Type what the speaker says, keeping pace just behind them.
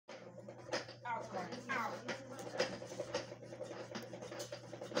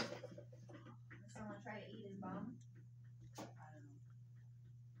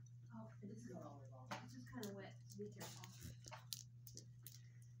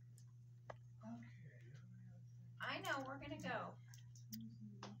we're gonna go.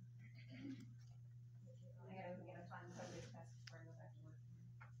 I gotta get a fun Sunday test before I go back to work.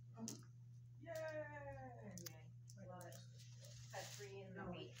 Yay! I love it. That's 3 in the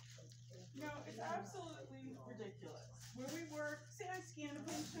week. No, it's absolutely ridiculous. Where we work, say I scan a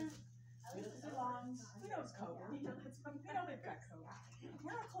patient, we know it's COVID. We know they've got COVID.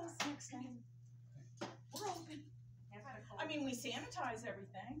 We're not closed the next day. We're open. I mean, we sanitize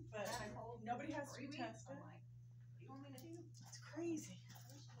everything, but nobody has to be tested. It's crazy.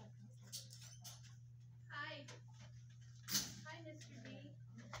 Hi. Hi, Mr. B.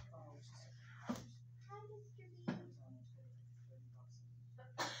 Hi, Mr. B.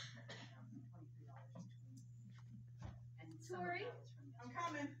 Tori, I'm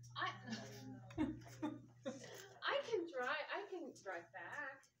coming. I can drive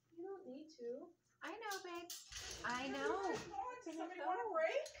back. You don't need to. I know, babe. I know. Somebody want a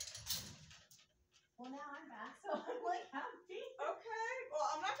break? Well, now I'm back, so I'm like happy. Okay. Well,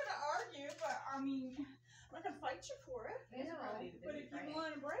 I'm not going to argue, but I mean, I'm not going to fight you for it. I know. But if you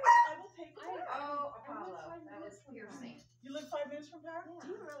want a break, I will take a break. Oh, Apollo. That was piercing. You live 5 minutes from here?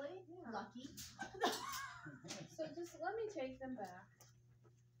 Do you really? Yeah. Lucky. So just let me take them back.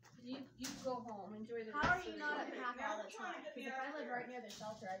 You go home. Enjoy the How are rest you of not the at day. PAC all the time? Because if I lived right near the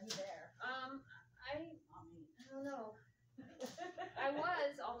shelter, I'd be there. I don't know. I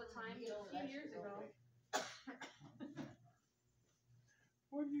was all the time a few years ago.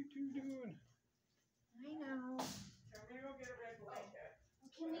 What are you two doing? I know. I'm going to go get a red blanket.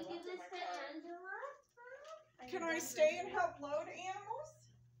 Can we give this to Angela? Can I stay and help load animals?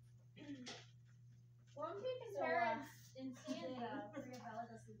 Well, I'm taking So, parents in Sandy.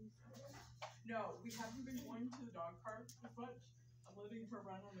 No, we haven't been going to the dog park as much. I'm letting her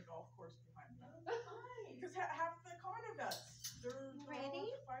run on the golf course behind me. Because half the condo does. They're Ready?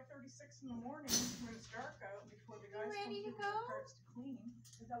 5:36 in the morning when it's dark out before the guys come ready to through with go? the carts to clean.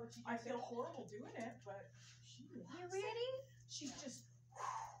 Is that what you I feel horrible doing it, but she You loves ready? it. She's just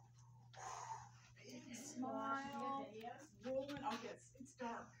big smile, rolling. It's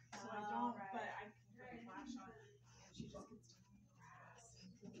dark, so I don't, but I can put a flash on, and she just gets down in the grass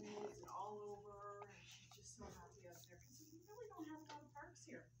and pools and all over, and she's just so happy out there because we really don't have a lot of parks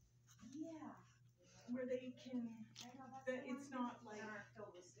here. Yeah, where they can. That it's not like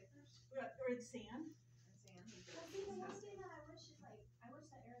filled with stickers. or it's sand. I wish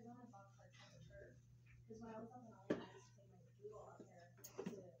that Arizona dog park had a bird. Because when I was up in Atlanta, I used to take my doodle out there to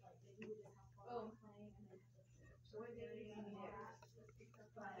we would just have fun playing and then have the so what day did you do?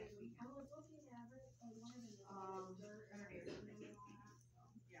 But I was looking at it and one of them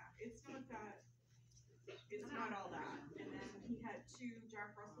Yeah, it's not that. It's not all that. And then he had 2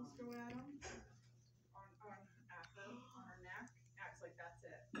 Jack Russells go at him on Athena on her neck. Acts like that's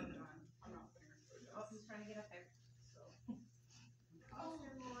it. I'm done. I'm not putting her through this. Oh, he's trying to get up there. Oh,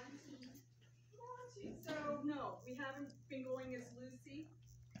 so no, we haven't been going as Lucy.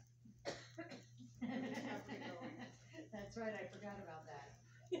 That's right, I forgot about that.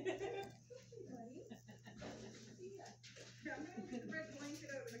 Yeah, I'm gonna get the red blanket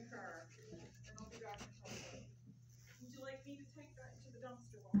out of the car, and I'll be back in a moment. Would you like me to take that to the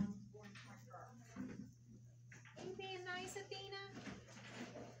dumpster while I'm going to my car? Are you being nice, Athena?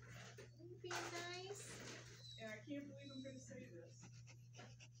 Are you being nice? And I can't believe I'm gonna say this.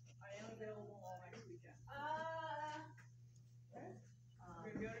 I am available all next weekend. Okay?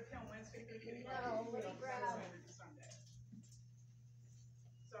 We're gonna go to town Wednesday for the kitty No, let me grab. Saturday to Sunday.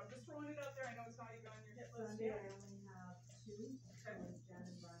 So I'm just throwing it out there. I know it's not even on your hit list Sunday, yet. I only have 2. Okay. Jen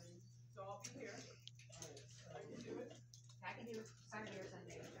and Brian. So I'll be here. I can do it. I can do Saturday or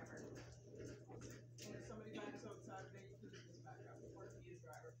Sunday, whichever. And if somebody backs out Saturday, you can just back up. Or be a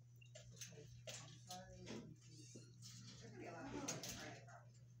driver. Sorry. There's gonna be a lot of people on Friday,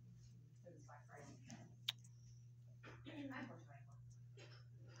 probably. Because it's Black Friday. I'm for Friday.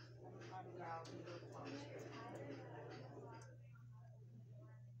 I'll be the closest.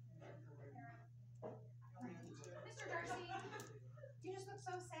 Mr. Darcy, you just look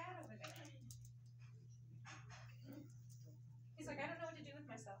so sad over there. He's like, I don't know what to do with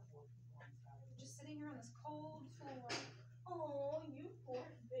myself. I'm just sitting here on this cold floor. Oh, you poor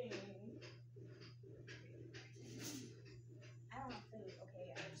thing. I don't have food.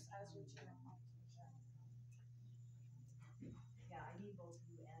 Okay, I was reaching out. Yeah, I need both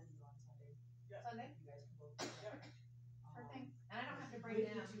you and you on Sunday. Yeah. Sunday? You guys can both. Yeah. Sure thing. And I don't have to bring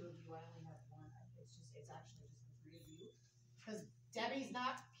them. With the 2 of you, I only have 1. It's actually just the 3 of you. Because Debbie's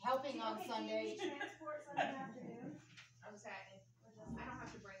not helping on Sunday. Do you need transport Sunday afternoon? I'm saying, I don't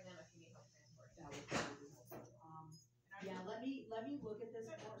have to bring them if you need help transport. Yeah, let me look at this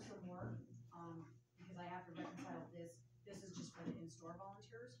for some more, because I have to reconcile this this is just for the in-store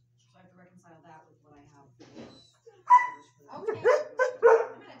volunteers, so I have to reconcile that with what I have for Okay.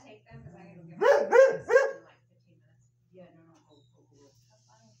 I'm gonna take them because I gotta go get my in like 15 minutes. Yeah, no, cool. Have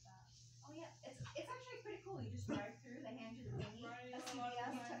fun with that. Oh yeah, it's actually pretty cool. You just drive through, they hand you the thingy, a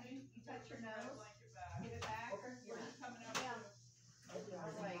CVS, you touch your nose, give it back. Okay, Where are you coming up Yeah. to? I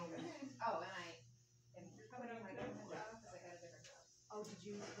was like, oh, and if you're coming to my government job, because I got a different job. Oh, did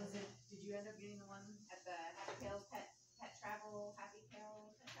you end up getting the one? At the Happy Tales Pet Travel, Happy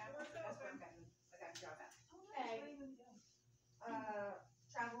Tales Pet Travel, that's where I got a job at. Hey.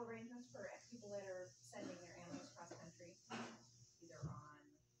 Travel arrangements for people that are sending their animals cross country, either on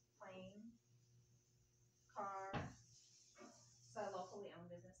plane, car. It's a locally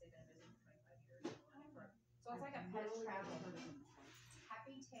owned business. They've been in business for 25 years. So it's like a pet travel.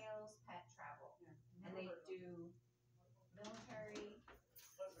 Happy Tales Pet Travel, and they do military.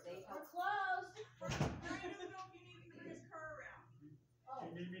 They help. We're closed. Brian doesn't know if you need to bring his car around. Oh.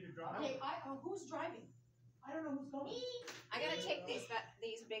 You need me to drive? Okay, who's driving? I don't know who's going. Me. I gotta take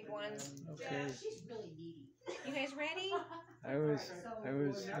these big ones. Okay. She's really needy. You guys ready? I was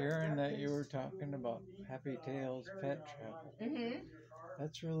hearing that you were talking about Happy Tales Pet Travel. Mm-hmm.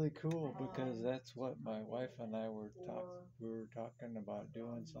 That's really cool because that's what my wife and I were talking about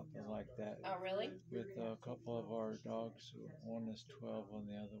doing something like that Oh, really? with a couple of our dogs. One is 12 and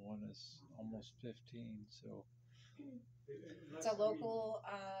the other one is almost 15. So It's a local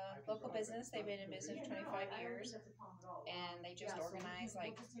business. They've been in business 25 years, and they just organize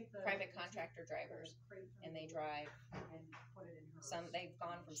like private contractor drivers, and they drive. They've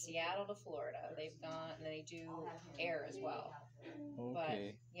gone from Seattle to Florida. And they do air as well.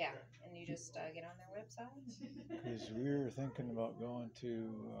 okay, But yeah, and you just get on their website. because we were thinking about going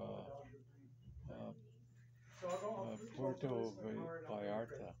to Puerto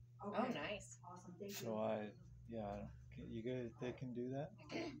Vallarta. Oh, nice. So you guys, they can do that?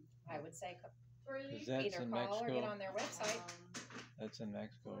 I would say 'Cause that's either in call or get Mexico. on their website. That's in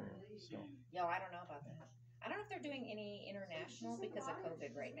Mexico. So Yo, I don't know about that. I don't know if they're doing any international because of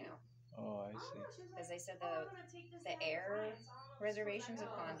COVID right now. oh, I see. Because they said the air reservations have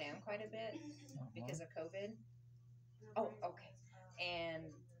gone down quite a bit because of COVID. Oh, okay.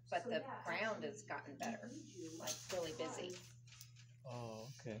 But the ground has gotten better, like really busy. Oh,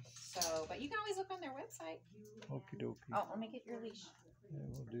 okay. So, but you can always look on their website. Okie dokie. Oh, let me get your leash. Yeah,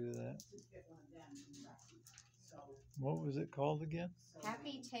 we'll do that. What was it called again?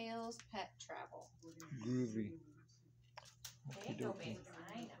 Happy Tales Pet Travel. Groovy. There Okie you go, dokie. baby.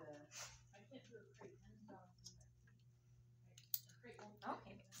 I know.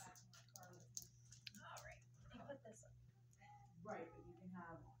 Okay. All right. Let me put this up. Right, but you can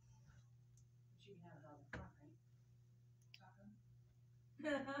have it on the front, right?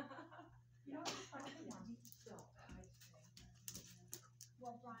 You know, it's funny,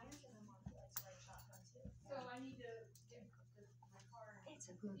 well, Brian said I'm on to ride shotgun too. So I need to get my car. It's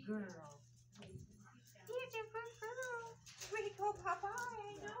a good girl. It's a good girl. Way to go, Papa.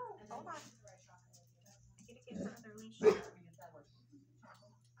 I know. Hold on. I gotta get her other leash.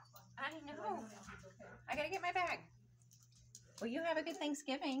 I know. I gotta get my bag. Well, you have a good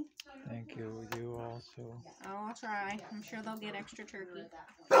Thanksgiving. Thank you. You also. Oh, I'll try. I'm sure they'll get extra turkey.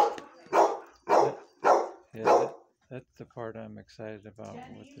 Yeah, that's the part I'm excited about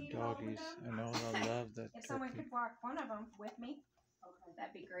with the doggies. I know they'll love the If someone turkey. could walk one of them with me,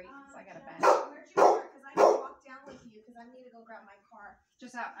 that'd be great. Cause I got a bag. Where'd you park? Because I can walk down with you because I need to go grab my car.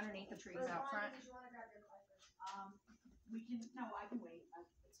 Just out underneath the trees Or out Brian, front. did you want to grab your car first? I can wait.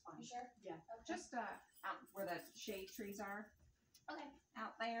 It's fine. You sure? Yeah. Just out where the shade trees are. Okay.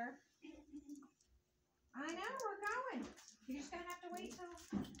 Out there. I know, we're going. You're just gonna have to wait till.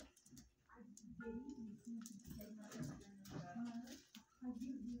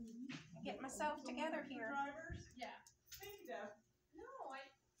 Get myself together here. Drivers? Yeah. Thank you, Deb. No, I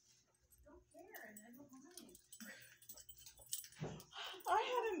don't care, and I don't mind. I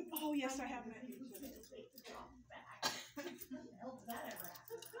haven't. Oh yes, I have met you. How does that ever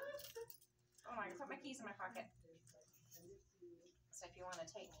happen? Oh my, I put my keys in my pocket. So if you want to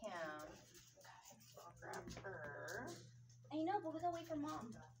take him, I'll grab her. I know, but we gotta wait for Mom.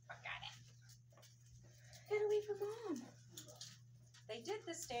 I got it. Gotta wait for Mom. They did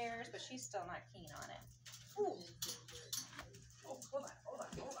the stairs, but she's still not keen on it. Ooh. Oh, hold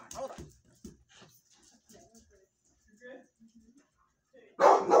on.